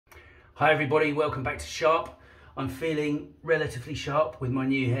Hi everybody, welcome back to Sharp. I'm feeling relatively sharp with my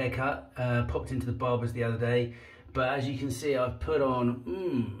new haircut. Popped into the barber's the other day, but as you can see I've put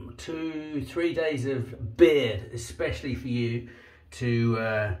on 2-3 days of beard, especially for you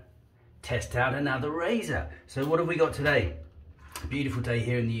to test out another razor. So what have we got today? Beautiful day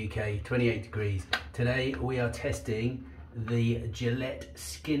here in the UK, 28 degrees. Today we are testing the Gillette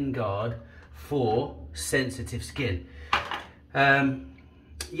SkinGuard for sensitive skin.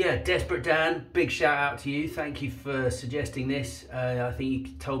 Yeah, Desperate Dan, big shout out to you. Thank you for suggesting this. I think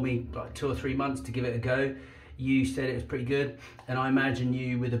you told me like 2 or 3 months to give it a go. You said it was pretty good, and I imagine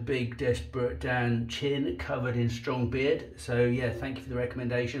you with a big Desperate Dan chin covered in strong beard. So yeah, thank you for the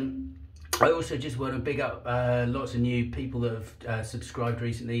recommendation. I also just want to big up lots of new people that have subscribed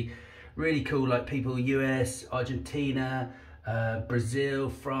recently. Really cool, like people US, Argentina, Brazil,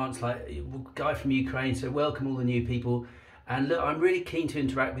 France, like a guy from Ukraine. So welcome all the new people. And look, I'm really keen to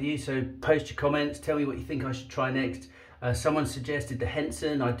interact with you, so post your comments, tell me what you think I should try next. Someone suggested the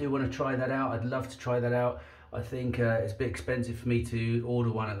Henson. I do want to try that out. I'd love to try that out. I think it's a bit expensive for me to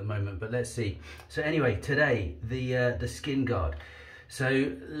order one at the moment, but let's see. So anyway, today, the SkinGuard.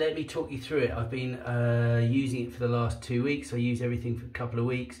 So let me talk you through it. I've been using it for the last 2 weeks. I use everything for a couple of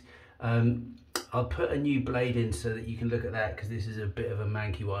weeks. I'll put a new blade in so that you can look at that, because this is a bit of a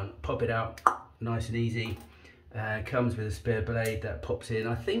manky one. Pop it out, nice and easy. Comes with a spare blade that pops in.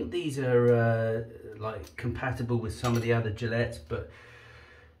 I think these are like compatible with some of the other Gillettes, but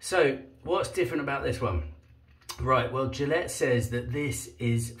so what's different about this one? Right, well, Gillette says that this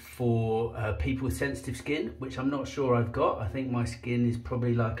is for people with sensitive skin, which I'm not sure I've got. I think my skin is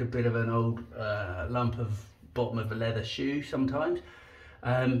probably like a bit of an old lump of bottom of a leather shoe sometimes.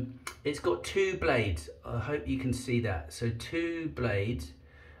 It's got 2 blades. I hope you can see that. So 2 blades,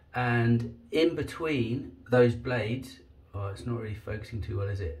 and in between those blades, oh, it's not really focusing too well,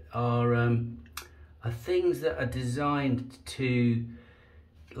 is it? Are things that are designed to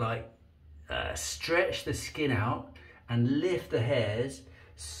like stretch the skin out and lift the hairs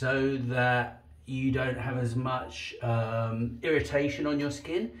so that you don't have as much irritation on your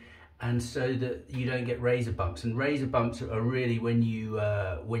skin, and so that you don't get razor bumps. And razor bumps are really when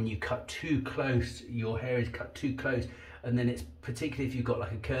you cut too close, your hair is cut too close, and then it's, particularly if you've got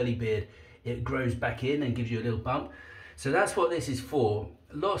like a curly beard, it grows back in and gives you a little bump. So that's what this is for.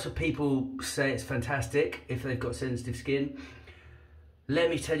 Lots of people say it's fantastic if they've got sensitive skin.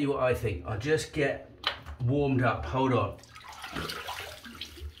 Let me tell you what I think. I'll just get warmed up, hold on.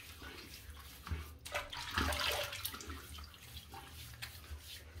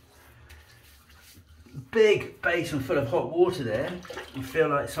 Big basin full of hot water there. I feel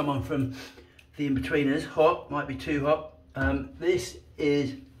like someone from the in-betweeners. Hot, might be too hot. This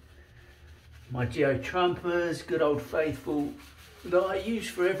is my Geo Trumpers, good old faithful, that I use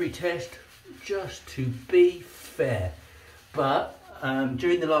for every test, just to be fair. But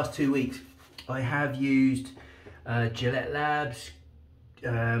during the last 2 weeks, I have used Gillette Labs.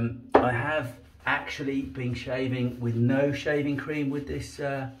 I have actually been shaving with no shaving cream with this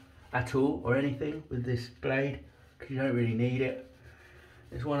at all, or anything with this blade, because you don't really need it.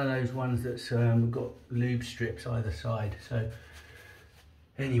 It's one of those ones that's got lube strips either side. So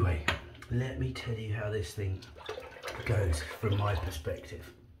anyway, let me tell you how this thing goes from my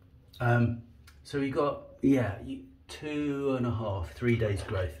perspective. So we got, yeah, 2.5-3 days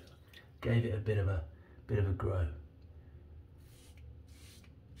growth. Gave it a bit of a grow.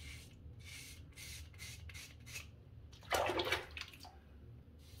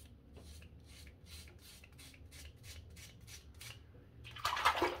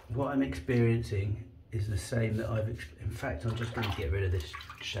 What I'm experiencing is the same that in fact, I'm just going to get rid of this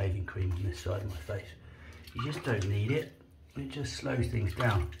shaving cream on this side of my face. You just don't need it. It just slows things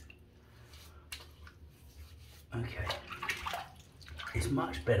down. Okay. It's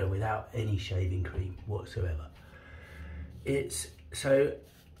much better without any shaving cream whatsoever. So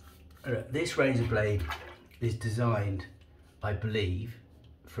this razor blade is designed, I believe,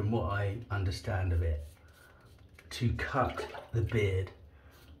 from what I understand of it, to cut the beard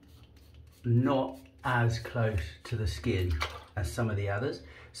not as close to the skin as some of the others.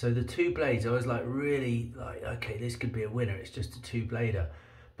 So the 2 blades, I was like really like, okay, this could be a winner. It's just a 2-blader.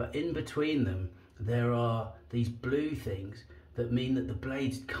 But in between them, there are these blue things that mean that the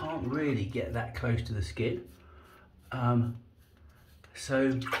blades can't really get that close to the skin.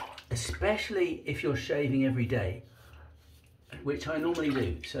 So especially if you're shaving every day, which I normally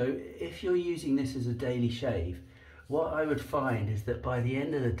do. So if you're using this as a daily shave, what I would find is that by the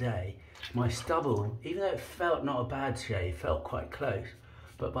end of the day, my stubble, even though it felt not a bad shave, felt quite close,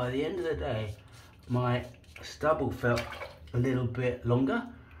 but by the end of the day, my stubble felt a little bit longer.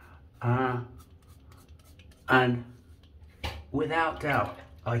 And without doubt,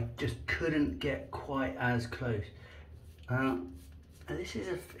 I just couldn't get quite as close. And this is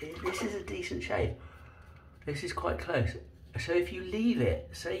a decent shave. This is quite close. So if you leave it,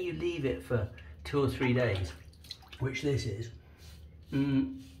 say you leave it for 2 or 3 days, which this is,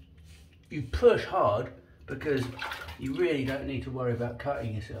 you push hard because you really don't need to worry about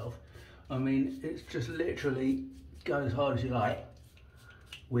cutting yourself. I mean, it's just literally go as hard as you like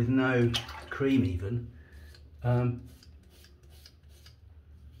with no cream even.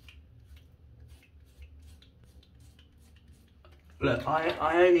 Look,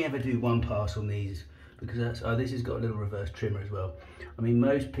 I only ever do 1 pass on these because that's, this has got a little reverse trimmer as well. I mean,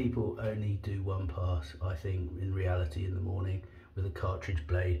 most people only do 1 pass, I think, in reality in the morning with a cartridge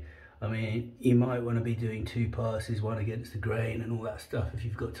blade. I mean, you might want to be doing 2 passes, 1 against the grain and all that stuff if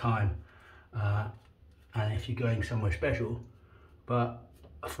you've got time, and if you're going somewhere special. But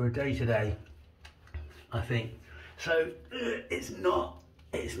for a day to day, I think, so it's not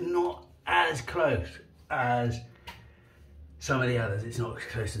as close as some of the others. It's not as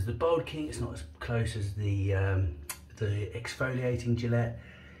close as the Bold King, it's not as close as the exfoliating Gillette.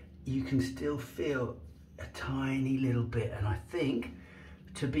 You can still feel a tiny little bit, and I think,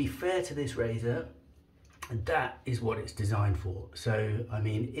 to be fair to this razor, that is what it's designed for. So I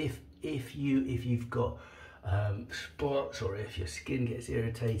mean, if you've got spots, or if your skin gets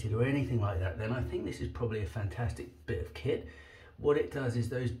irritated or anything like that, then I think this is probably a fantastic bit of kit. What it does is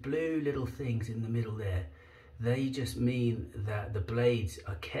those blue little things in the middle there, they just mean that the blades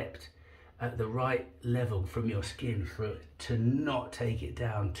are kept at the right level from your skin for it to not take it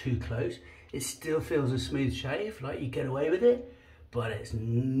down too close. It still feels a smooth shave, like you get away with it, but it's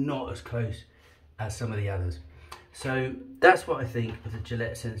not as close as some of the others. So that's what I think of the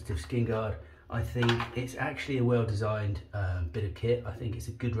Gillette Sensitive Skin Guard. I think it's actually a well-designed bit of kit. I think it's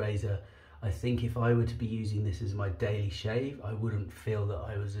a good razor. I think if I were to be using this as my daily shave, I wouldn't feel that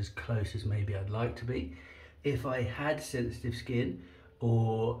I was as close as maybe I'd like to be. If I had sensitive skin,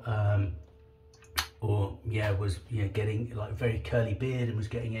 or yeah, was getting like very curly beard and was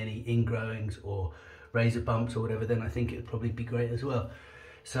getting any ingrowings or razor bumps or whatever, then I think it would probably be great as well.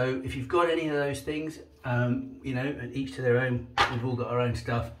 So if you've got any of those things, and each to their own, we've all got our own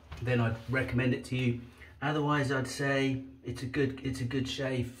stuff, then I'd recommend it to you. Otherwise, I'd say it's a good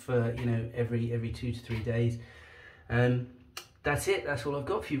shave for every 2 to 3 days. That's it. That's all I've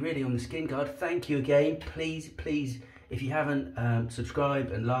got for you really on the Skin Guard. Thank you again. Please, if you haven't,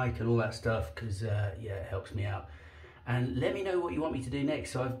 subscribe and like and all that stuff, because yeah, it helps me out. And let me know what you want me to do next.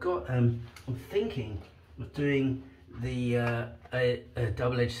 So I've got, I'm thinking of doing the a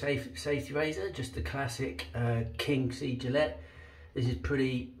double-edged safety razor, just the classic King C Gillette. This is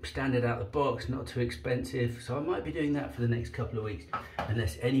pretty standard out the box, not too expensive. So I might be doing that for the next couple of weeks,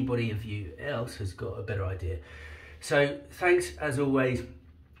 unless anybody of you else has got a better idea. So thanks as always.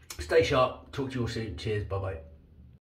 Stay sharp. Talk to you all soon. Cheers. Bye bye.